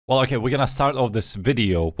Well, okay, we're gonna start off this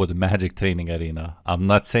video with Magic Training Arena. I'm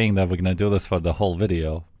not saying that we're gonna do this for the whole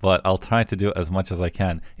video, but I'll try to do as much as I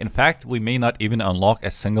can. In fact, we may not even unlock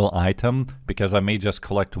a single item because I may just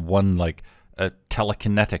collect one, like, a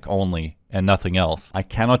telekinetic only and nothing else. I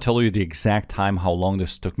cannot tell you the exact time how long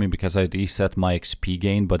this took me because I reset my XP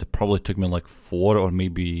gain, but it probably took me like 4 or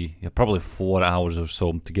maybe, yeah, probably 4 hours or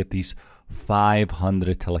so to get these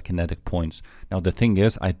 500 telekinetic points. Now the thing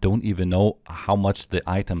is, I don't even know how much the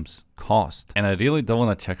items cost, and I really don't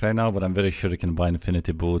want to check right now, but I'm very sure you can buy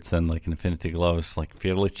infinity boots and like infinity gloves like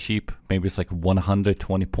fairly cheap. Maybe it's like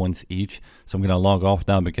 120 points each. So I'm gonna log off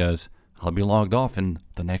now because I'll be logged off in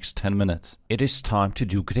the next 10 minutes. It is time to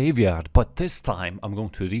do Graveyard, but this time I'm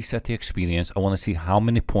going to reset the experience. I want to see how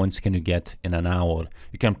many points can you get in an hour.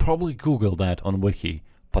 You can probably Google that on Wiki,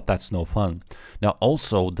 but that's no fun. Now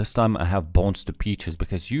also, this time I have Bones to Peaches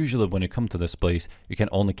because usually when you come to this place, you can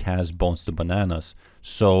only cast Bones to Bananas.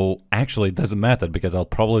 So actually it doesn't matter because I'm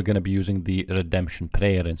probably going to be using the Redemption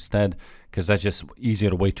Prayer instead because that's just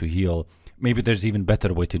easier way to heal. Maybe there's even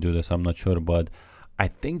better way to do this, I'm not sure, but I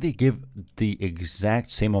think they give the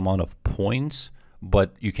exact same amount of points,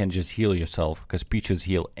 but you can just heal yourself because Peaches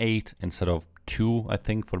heal 8 instead of 2, I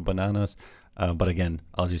think, for Bananas. But again,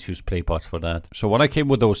 I'll just use prey pots for that. So when I came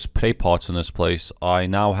with those prey pots in this place, I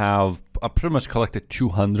pretty much collected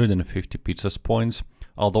 250 Pizzas points.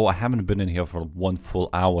 Although I haven't been in here for 1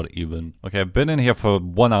 full hour even. Okay, I've been in here for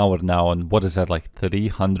 1 hour now, and what is that, like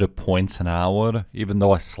 300 points an hour? Even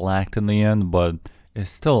though I slacked in the end, but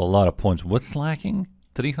it's still a lot of points. What's slacking?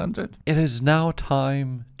 300? It is now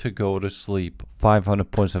time to go to sleep.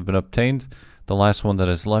 500 points have been obtained. The last one that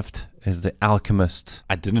is left is the Alchemist.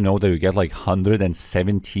 I didn't know that you get like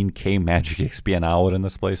 117k magic XP an hour in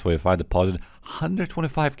this place. Where if I deposit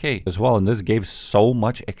 125k as well, and this gave so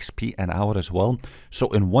much XP an hour as well. So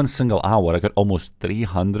in 1 single hour, I got almost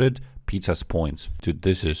 300 Pizzas points. Dude,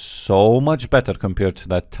 this is so much better compared to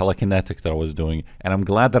that telekinetic that I was doing. And I'm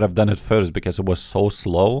glad that I've done it first because it was so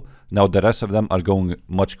slow. Now the rest of them are going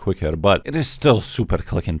much quicker, but it is still super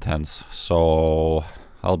click intense. So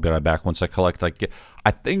I'll be right back once I collect. Like,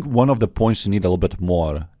 I think one of the points you need a little bit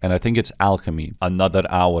more, and I think it's alchemy. Another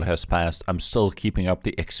hour has passed. I'm still keeping up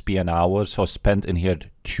the XP an hour, so I spent in here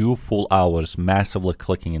 2 full hours, massively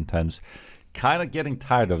clicking intense. Kind of getting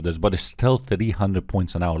tired of this, but it's still 300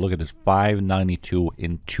 points an hour. Look at this, 592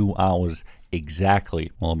 in 2 hours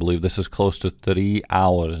exactly. Well, I believe this is close to 3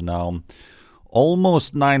 hours now.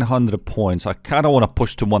 Almost 900 points. I kind of want to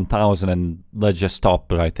push to 1000 and let's just stop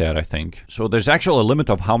right there, I think. So there's actually a limit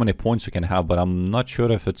of how many points you can have, but I'm not sure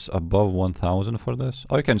if it's above 1000 for this.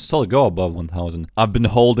 Oh, you can still go above 1000. I've been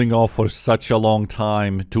holding off for such a long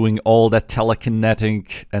time, doing all that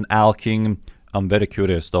telekinetic and alching. I'm very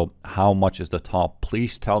curious though, how much is the top?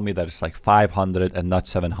 Please tell me that it's like 500 and not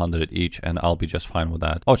 700 each, and I'll be just fine with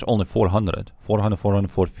that. Oh, it's only 400. 400, 400,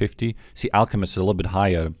 450. See, Alchemist is a little bit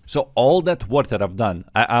higher. So all that work that I've done,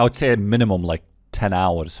 I would say a minimum like 10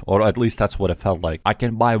 hours, or at least that's what it felt like. I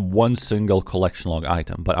can buy 1 single collection log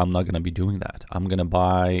item, but I'm not going to be doing that. I'm going to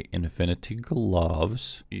buy infinity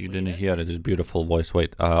gloves. You didn't hear it, this beautiful voice.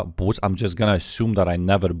 Wait, boots. I'm just going to assume that I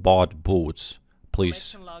never bought boots.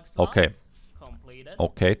 Please. Okay.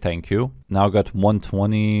 Okay, thank you. Now I got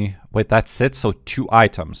 120. Wait, that's it? So 2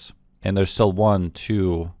 items. And there's still 1,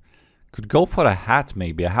 2. Could go for a hat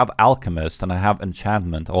maybe. I have Alchemist and I have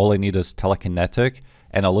Enchantment. All I need is Telekinetic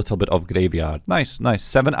and a little bit of Graveyard. Nice, nice.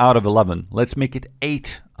 7 out of 11. Let's make it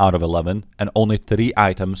 8 out of 11. And only 3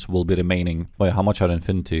 items will be remaining. Wait, how much are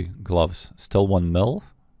Infinity Gloves? Still 1 mil?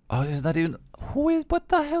 Oh, is that even... what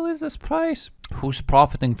the hell is this price? Who's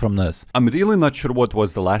profiting from this? I'm really not sure what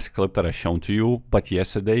was the last clip that I shown to you, but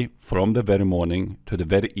yesterday, from the very morning to the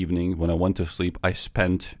very evening when I went to sleep, I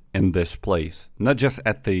spent in this place. Not just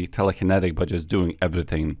at the telekinetic, but just doing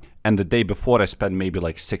everything. And the day before, I spent maybe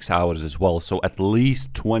like 6 hours as well. So at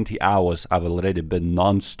least 20 hours I've already been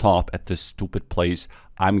non-stop at this stupid place.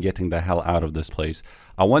 I'm getting the hell out of this place.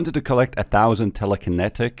 I wanted to collect 1,000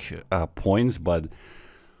 telekinetic points, but...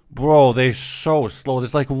 bro, they're so slow.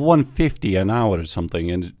 There's like 150 an hour or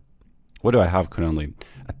something. And what do I have currently?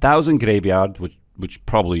 1,000 Graveyard, which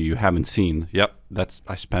probably you haven't seen. Yep,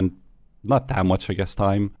 I spent not that much, I guess,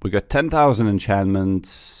 time. We got 10,000 Enchantment,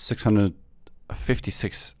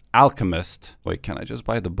 656 Alchemist. Wait, can I just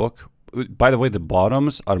buy the book? By the way, the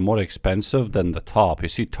bottoms are more expensive than the top. You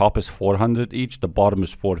see, top is 400 each. The bottom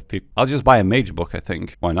is 450. I'll just buy a mage book, I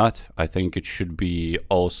think. Why not? I think it should be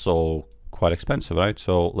also... quite expensive, right?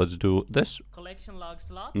 So let's do this. Collection log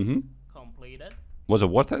slot completed. Was it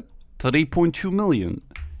worth it? 3.2 million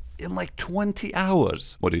in like 20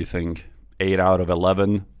 hours. What do you think? 8 out of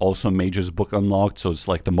 11. Also Mage's Book unlocked, so it's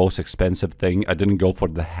like the most expensive thing. I didn't go for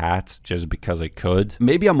the hat just because I could.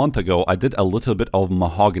 Maybe a month ago, I did a little bit of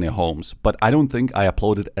Mahogany Homes, but I don't think I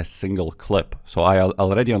uploaded a single clip. So I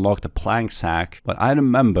already unlocked the plank sack, but I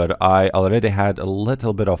remember I already had a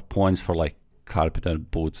little bit of points for like carpenter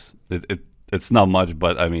boots. It's not much,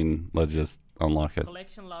 but I mean, let's just unlock it.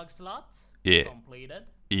 Collection log slot completed.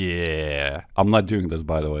 Yeah, I'm not doing this,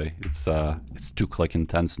 by the way. It's too click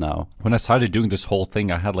intense now. When I started doing this whole thing,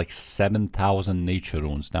 I had like 7,000 nature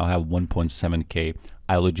runes. Now I have 1.7k.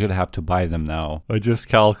 I legit have to buy them now. I just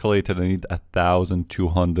calculated I need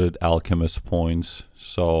 1,200 alchemist points.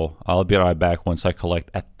 So I'll be right back once I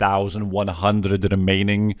collect 1,100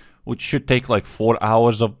 remaining, which should take like 4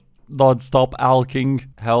 hours of non-stop alching.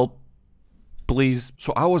 Help, please.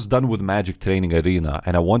 So I was done with Magic Training Arena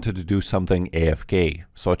and I wanted to do something AFK.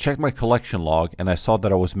 So I checked my collection log and I saw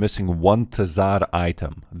that I was missing one Tazar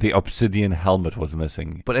item. The Obsidian Helmet was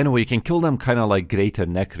missing. But anyway, you can kill them kind of like Greater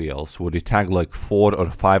Necrials, where you tag like 4 or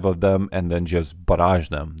 5 of them and then just barrage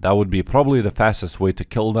them. That would be probably the fastest way to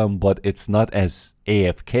kill them, but it's not as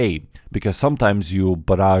AFK, because sometimes you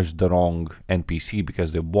barrage the wrong NPC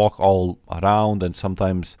because they walk all around, and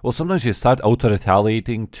sometimes you start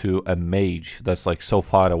auto-retaliating to a mage that's like so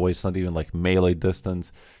far away, it's not even like melee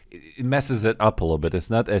distance. It messes it up a little bit.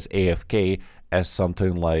 It's not as AFK as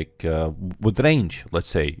something like with range, let's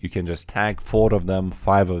say. You can just tag 4 of them,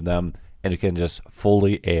 5 of them, and you can just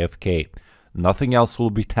fully AFK. Nothing else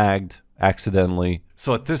will be tagged accidentally.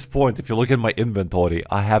 So at this point, if you look at my inventory,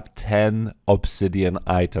 I have 10 obsidian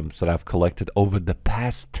items that I've collected over the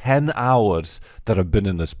past 10 hours that I've been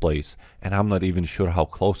in this place, and I'm not even sure how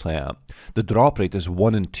close I am. The drop rate is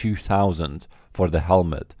 1 in 2,000 for the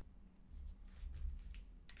helmet.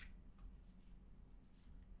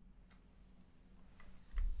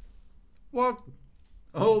 What?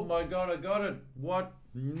 Oh my god, I got it. What?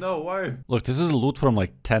 No way. Look, this is loot from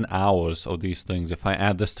like 10 hours of these things. If I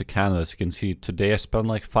add this to canvas, you can see today I spent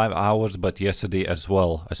like 5 hours, but yesterday as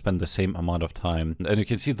well, I spent the same amount of time. And you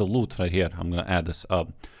can see the loot right here. I'm gonna add this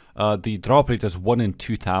up. The drop rate is 1 in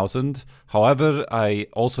 2,000. However, I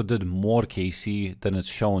also did more KC than it's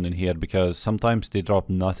shown in here, because sometimes they drop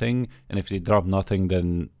nothing, and if they drop nothing,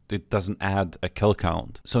 then it doesn't add a kill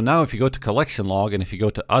count. So now if you go to collection log and if you go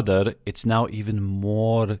to other, it's now even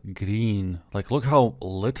more green. Like, look how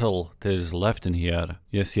little there's left in here.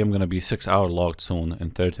 Yeah, see, I'm gonna be 6 hour logged soon, in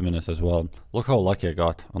 30 minutes as well. Look how lucky I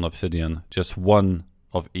got on obsidian. Just 1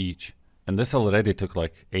 of each. And this already took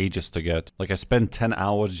like ages to get. Like, I spent 10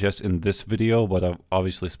 hours just in this video, but I've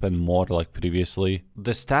obviously spent more like previously.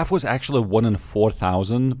 The staff was actually 1 in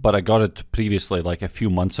 4,000, but I got it previously like a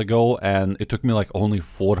few months ago, and it took me like only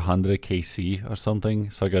 400 KC or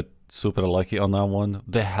something. So I got super lucky on that one.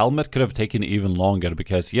 The helmet could have taken even longer,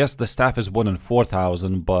 because yes, the staff is 1 in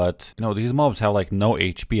 4,000, but you know, these mobs have like no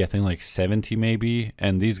HP, I think like 70 maybe,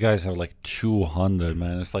 and these guys are like 200,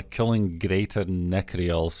 man. It's like killing Greater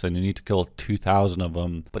Necrials, and you need to kill 2,000 of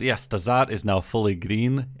them. But yes, Tazar is now fully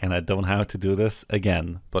green, and I don't have to do this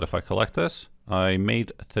again. But if I collect this, I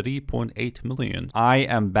made 3.8 million. I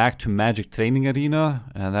am back to Magic Training Arena,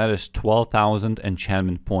 and that is 12,000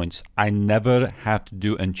 enchantment points. I never have to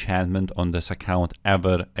do enchantment on this account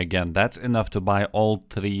ever again. That's enough to buy all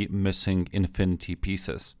 3 missing infinity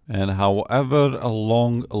pieces. And however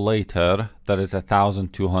long later, that is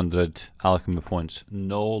 1,200 alchemy points.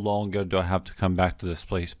 No longer do I have to come back to this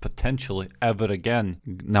place potentially ever again.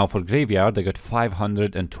 Now for Graveyard, I got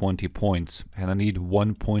 520 points, and I need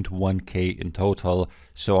 1.1k in total,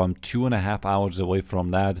 so I'm 2.5 hours away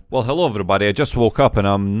from that. Well, hello everybody, I just woke up, and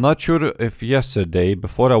I'm not sure if yesterday,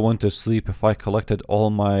 before I went to sleep, if I collected all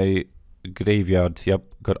my Graveyard. Yep,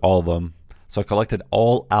 got all of them. So I collected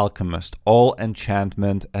all Alchemist, all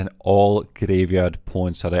Enchantment, and all Graveyard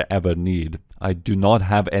points that I ever need. I do not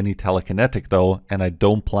have any Telekinetic though, and I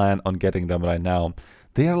don't plan on getting them right now.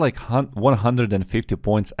 They are like 150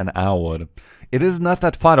 points an hour. It is not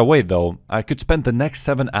that far away though. I could spend the next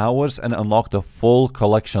 7 hours and unlock the full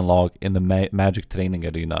collection log in the Magic Training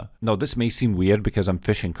Arena. Now this may seem weird because I'm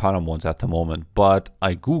fishing common ones at the moment, but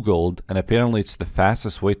I googled, and apparently it's the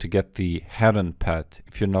fastest way to get the Heron pet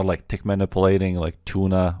if you're not like tick manipulating like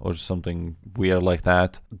tuna or something weird like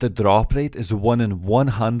that. The drop rate is 1 in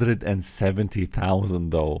 170,000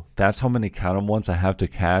 though. That's how many common ones I have to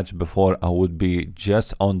catch before I would be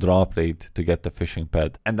just on drop rate to get the fishing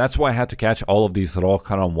pet. And that's why I had to catch all of these raw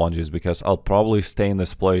current ones, because I'll probably stay in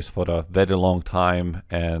this place for a very long time,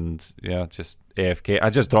 and yeah, just AFK.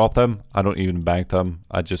 I just drop them. I don't even bank them.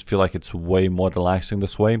 I just feel like it's way more relaxing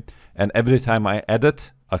this way. And every time I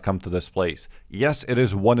edit, I come to this place. Yes, it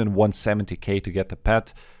is 1 in 170k to get the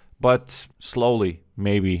pet, but slowly,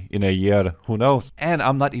 maybe in a year, who knows. And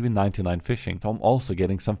I'm not even 99 fishing, so I'm also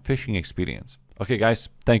getting some fishing experience. Okay guys,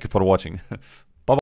 thank you for watching.